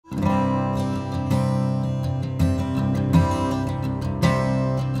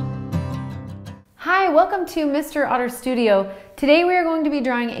welcome to Mr. Otter Studio. Today we are going to be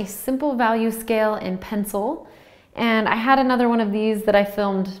drawing a simple value scale in pencil. And I had another one of these that I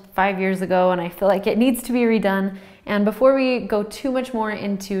filmed 5 years ago and I feel like it needs to be redone. And before we go too much more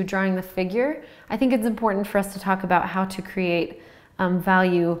into drawing the figure, I think it's important for us to talk about how to create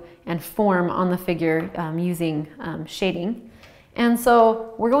value and form on the figure using shading. And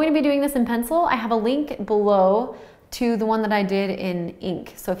so we're going to be doing this in pencil. I have a link below to the one that I did in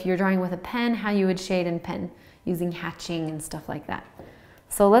ink. So if you're drawing with a pen, how you would shade in pen using hatching and stuff like that.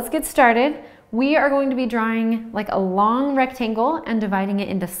 So let's get started. We are going to be drawing like a long rectangle and dividing it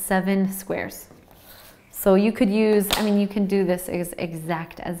into 7 squares. So you could use, you can do this as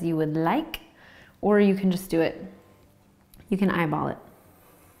exact as you would like, or you can just do it. You can eyeball it.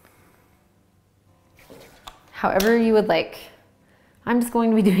 However you would like. I'm just going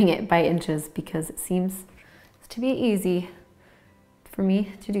to be doing it by inches because it seems to be easy for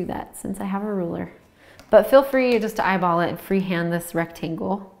me to do that since I have a ruler. But feel free just to eyeball it and freehand this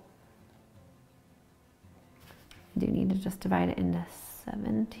rectangle. I do need to just divide it into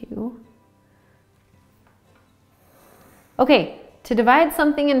 7 too. Okay, to divide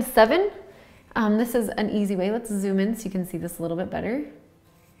something into 7, this is an easy way. Let's zoom in so you can see this a little bit better.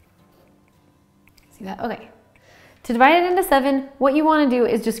 See that? Okay. To divide it into 7, what you want to do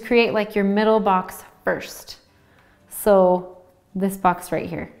is just create like your middle box first. So this box right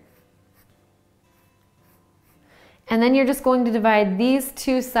here. And then you're just going to divide these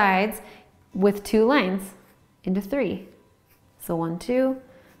 2 sides with 2 lines into 3. So 1, 2,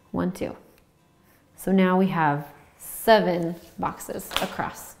 1, 2. So now we have 7 boxes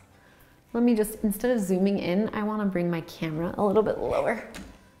across. Let me just, instead of zooming in, I want to bring my camera a little bit lower.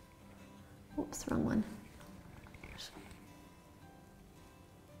 Oops, wrong one.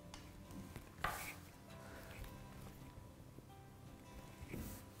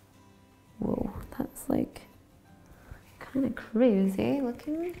 Whoa, that's like kind of crazy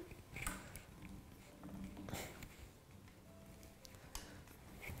looking.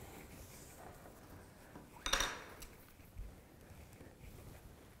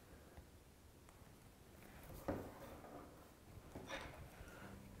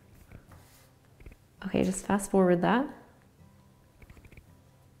 Okay, just fast forward that.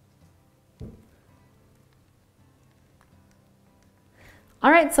 All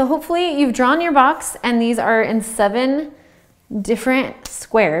right, so hopefully you've drawn your box and these are in 7 different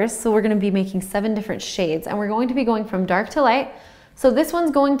squares. So we're gonna be making 7 different shades and we're going to be going from dark to light. So this one's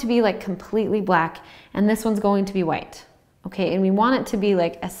going to be like completely black and this one's going to be white. Okay, and we want it to be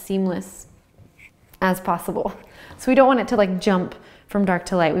like as seamless as possible. So we don't want it to like jump from dark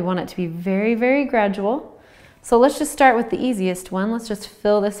to light. We want it to be very, very gradual. So let's just start with the easiest one. Let's just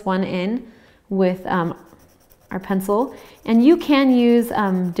fill this one in with our pencil, and you can use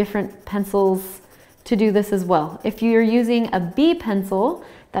different pencils to do this as well. If you're using a B pencil,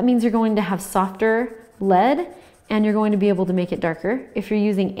 that means you're going to have softer lead and you're going to be able to make it darker. If you're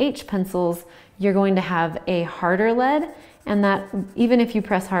using H pencils, you're going to have a harder lead, and that even if you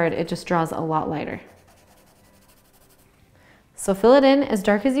press hard, it just draws a lot lighter. So fill it in as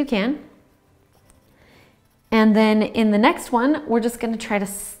dark as you can. And then in the next one, we're just going to try to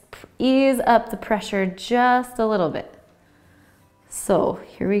ease up the pressure just a little bit. So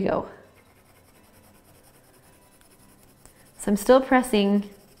here we go. So I'm still pressing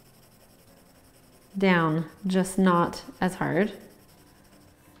down, just not as hard.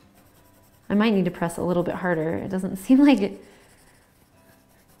 I might need to press a little bit harder. It doesn't seem like it.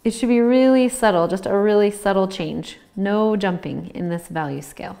 It should be really subtle, just a really subtle change. No jumping in this value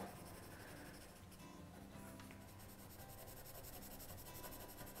scale.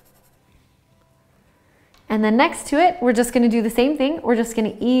 And then next to it, we're just going to do the same thing. We're just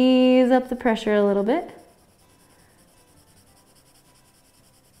going to ease up the pressure a little bit.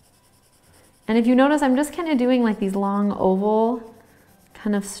 And if you notice, I'm just kind of doing like these long oval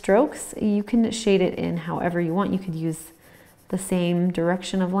kind of strokes. You can shade it in however you want. You could use the same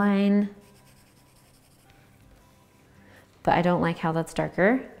direction of line. But I don't like how that's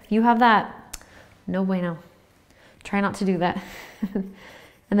darker. If you have that, no bueno. Try not to do that.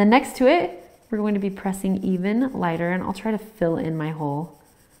 And then next to it, we're going to be pressing even lighter, and I'll try to fill in my whole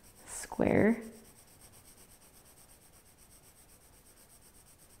square.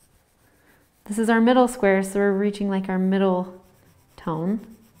 This is our middle square, so we're reaching like our middle tone.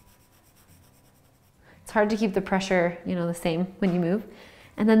 It's hard to keep the pressure, the same when you move.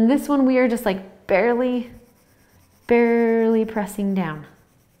 And then this one, we are just like barely pressing down.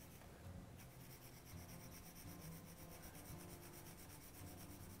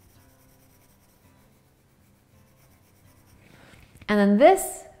 And then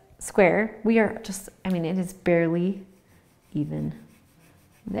this square, we are just, I mean, it is barely even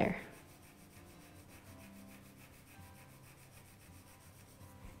there.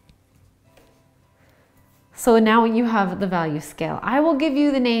 So now you have the value scale. I will give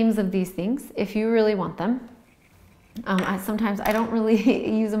you the names of these things if you really want them. Sometimes I don't really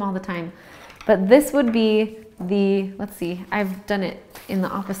use them all the time, but this would be the, let's see, I've done it in the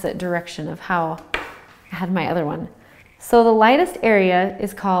opposite direction of how I had my other one. So the lightest area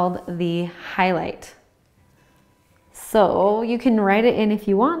is called the highlight. So you can write it in if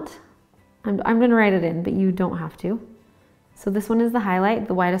you want. I'm going to write it in, but you don't have to. So this one is the highlight,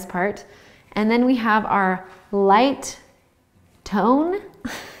 the widest part. And then we have our light tone.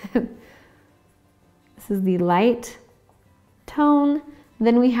 This is the light tone.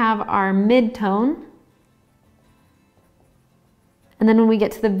 Then we have our mid-tone. And then when we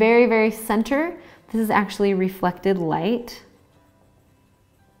get to the very, very center, this is actually reflected light.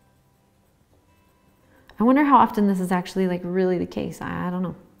 I wonder how often this is actually like really the case. I don't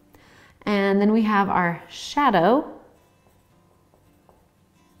know. And then we have our shadow,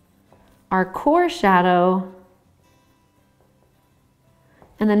 our core shadow,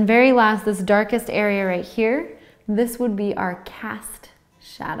 and then very last, this darkest area right here, this would be our cast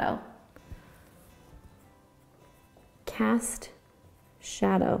shadow. Cast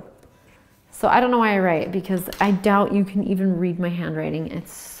shadow. So I don't know why I write, because I doubt you can even read my handwriting.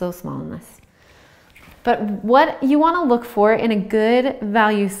 It's so small in this. But what you want to look for in a good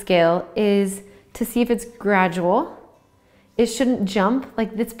value scale is to see if it's gradual. It shouldn't jump,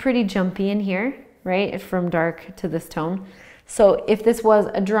 like it's pretty jumpy in here, right? From dark to this tone. So if this was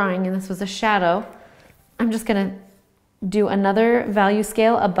a drawing and this was a shadow, I'm just gonna do another value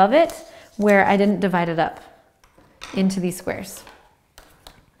scale above it where I didn't divide it up into these squares.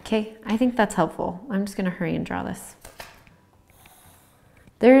 Okay, I think that's helpful. I'm just gonna hurry and draw this.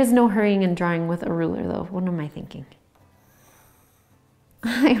 There is no hurrying and drawing with a ruler though. What am I thinking?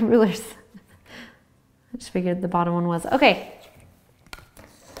 Rulers. I just figured the bottom one was. Okay.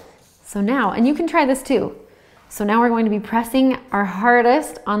 So now, and you can try this too. So now we're going to be pressing our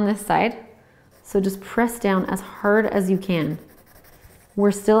hardest on this side. So just press down as hard as you can.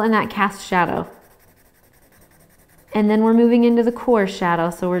 We're still in that cast shadow. And then we're moving into the core shadow.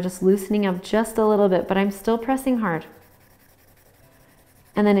 So we're just loosening up just a little bit, but I'm still pressing hard.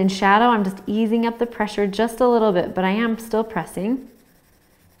 And then in shadow, I'm just easing up the pressure just a little bit, but I am still pressing.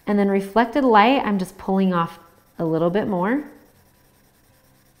 And then reflected light, I'm just pulling off a little bit more.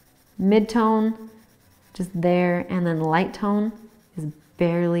 Mid-tone, just there, and then light tone is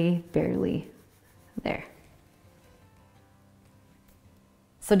barely, barely there.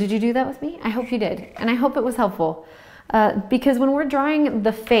 So did you do that with me? I hope you did, and I hope it was helpful. Because when we're drawing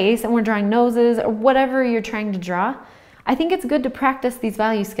the face and we're drawing noses or whatever you're trying to draw, I think it's good to practice these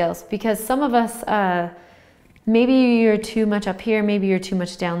value scales, because some of us, maybe you're too much up here, maybe you're too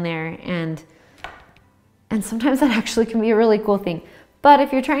much down there, and sometimes that actually can be a really cool thing. But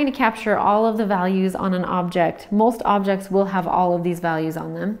if you're trying to capture all of the values on an object, most objects will have all of these values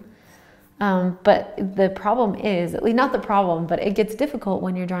on them. But the problem is, at least not the problem, but it gets difficult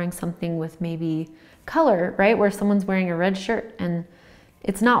when you're drawing something with maybe color, right? Where someone's wearing a red shirt and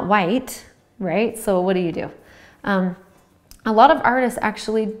it's not white, right? So what do? A lot of artists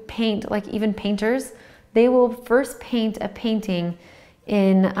actually paint, like even painters, they will first paint a painting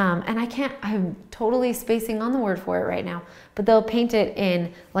in, and I'm totally spacing on the word for it right now, but they'll paint it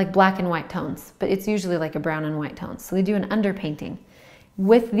in like black and white tones, but it's usually like a brown and white tone. So they do an underpainting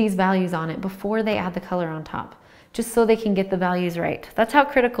with these values on it before they add the color on top, just so they can get the values right. That's how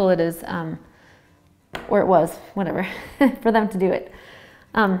critical it is, or it was, whatever, for them to do it.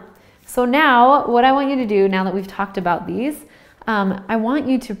 So now what I want you to do, now that we've talked about these, I want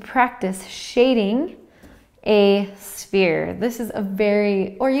you to practice shading a sphere. This is a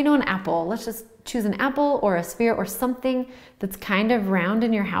very, or an apple. Let's just choose an apple or a sphere or something that's kind of round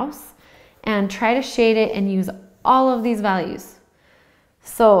in your house and try to shade it and use all of these values.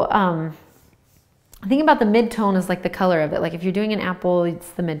 So think about the mid-tone as like the color of it. Like if you're doing an apple,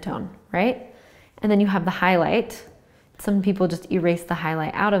 it's the mid-tone, right? And then you have the highlight. Some people just erase the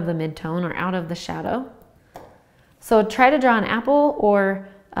highlight out of the mid-tone or out of the shadow. So try to draw an apple or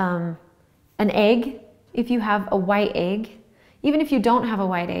an egg if you have a white egg. Even if you don't have a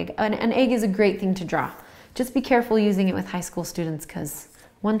white egg, an egg is a great thing to draw. Just be careful using it with high school students, because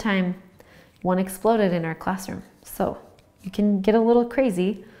one time one exploded in our classroom. So you can get a little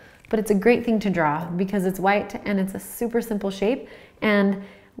crazy, but it's a great thing to draw because it's white and it's a super simple shape. And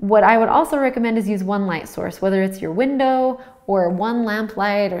what I would also recommend is use one light source, whether it's your window or one lamp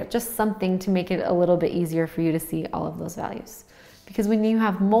light or just something to make it a little bit easier for you to see all of those values. because when you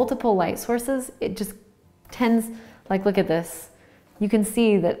have multiple light sources, it just tends, like look at this. You can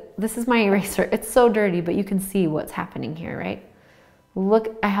see that this is my eraser. It's so dirty, but you can see what's happening here, right?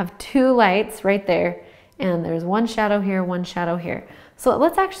 Look, I have two lights right there, and there's one shadow here, one shadow here. So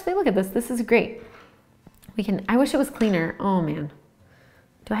let's actually look at this. This is great. I wish it was cleaner. Oh man.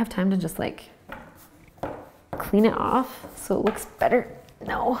 Do I have time to just like clean it off so it looks better?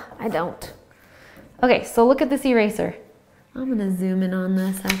 No, I don't. Okay, so look at this eraser. I'm gonna zoom in on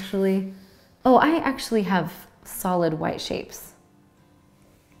this actually. Oh, I actually have solid white shapes.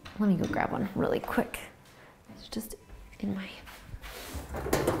 Let me go grab one really quick. It's just in my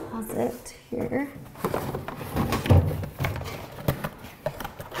closet here.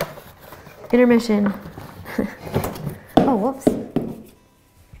 Intermission. Oh, whoops.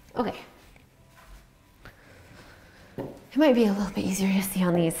 Okay. It might be a little bit easier to see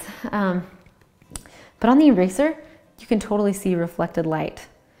on these. But on the eraser, you can totally see reflected light.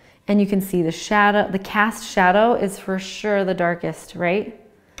 And you can see the shadow, the cast shadow is for sure the darkest, right?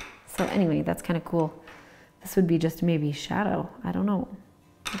 So anyway, that's kind of cool. This would be just maybe shadow. I don't know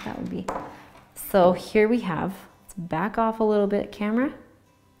what that would be. So here we have, let's back off a little bit, camera.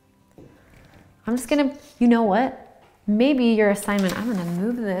 I'm just gonna, you know what? Maybe your assignment, I'm gonna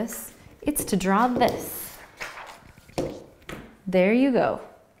move this. It's to draw this. There you go.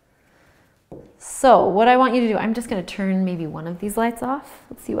 So what I want you to do, I'm just gonna turn maybe one of these lights off.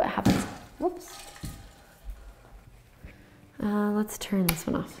 Let's see what happens. Whoops. Let's turn this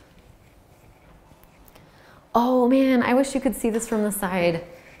one off. Oh man, I wish you could see this from the side.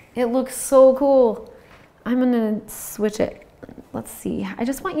 It looks so cool. I'm gonna switch it. Let's see. I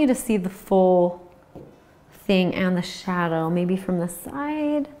just want you to see the full thing and the shadow, maybe from the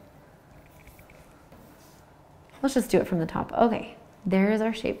side. Let's just do it from the top. Okay, there is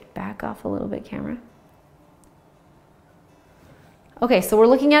our shape. Back off a little bit, camera. Okay, so we're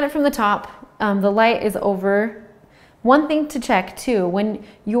looking at it from the top. The light is over. One thing to check too, when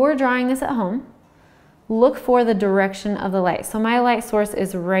you're drawing this at home, look for the direction of the light. So my light source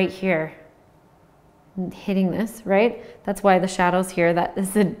is right here, hitting this, right? That's why the shadow's here. That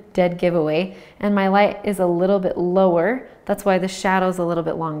is a dead giveaway. And my light is a little bit lower. That's why the shadow's a little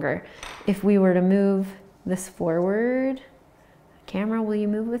bit longer. If we were to move this forward, camera, will you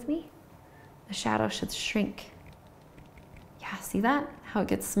move with me? The shadow should shrink. Yeah, see that? How it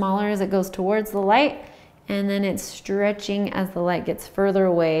gets smaller as it goes towards the light, and then it's stretching as the light gets further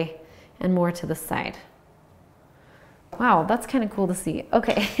away and more to the side. Wow, that's kind of cool to see.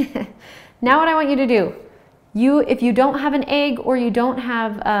 Okay, now what I want you to do, if you don't have an egg or you don't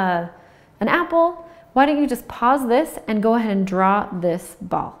have an apple, why don't you just pause this and go ahead and draw this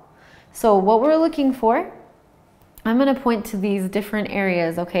ball. So what we're looking for, I'm gonna point to these different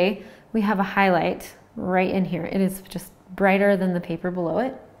areas, okay? We have a highlight right in here. It is just brighter than the paper below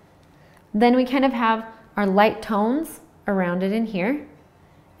it. Then we kind of have our light tones around it in here.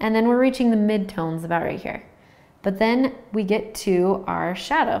 And then we're reaching the mid-tones about right here. But then we get to our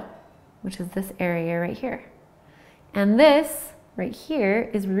shadow, which is this area right here. And this right here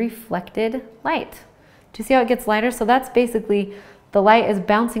is reflected light. Do you see how it gets lighter? So that's basically the light is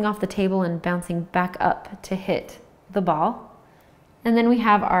bouncing off the table and bouncing back up to hit the ball. And then we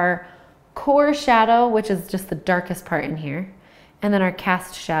have our core shadow, which is just the darkest part in here. And then our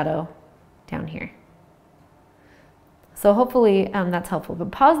cast shadow down here. So hopefully that's helpful.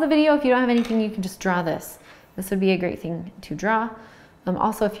 But pause the video. If you don't have anything, you can just draw this. This would be a great thing to draw.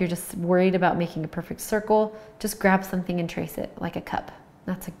 Also, if you're just worried about making a perfect circle, just grab something and trace it like a cup.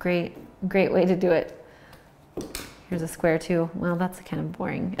 That's a great way to do it. Here's a square too. Well, that's kind of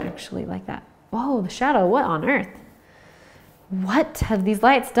boring actually, like that. Whoa, the shadow, what on earth? What have these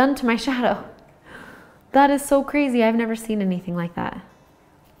lights done to my shadow? That is so crazy. I've never seen anything like that.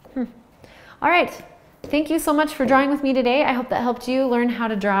 All right. Thank you so much for drawing with me today. I hope that helped you learn how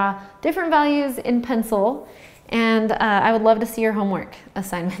to draw different values in pencil. And I would love to see your homework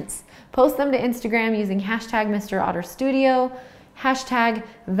assignments. Post them to Instagram using hashtag Mr Otter Studio, hashtag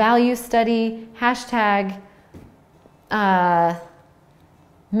value study, hashtag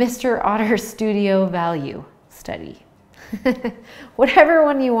Mr Otter Studio value study. Whatever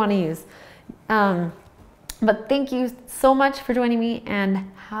one you want to use. But thank you so much for joining me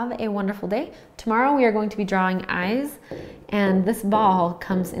and have a wonderful day. Tomorrow we are going to be drawing eyes, and this ball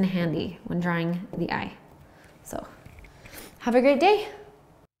comes in handy when drawing the eye. So have a great day.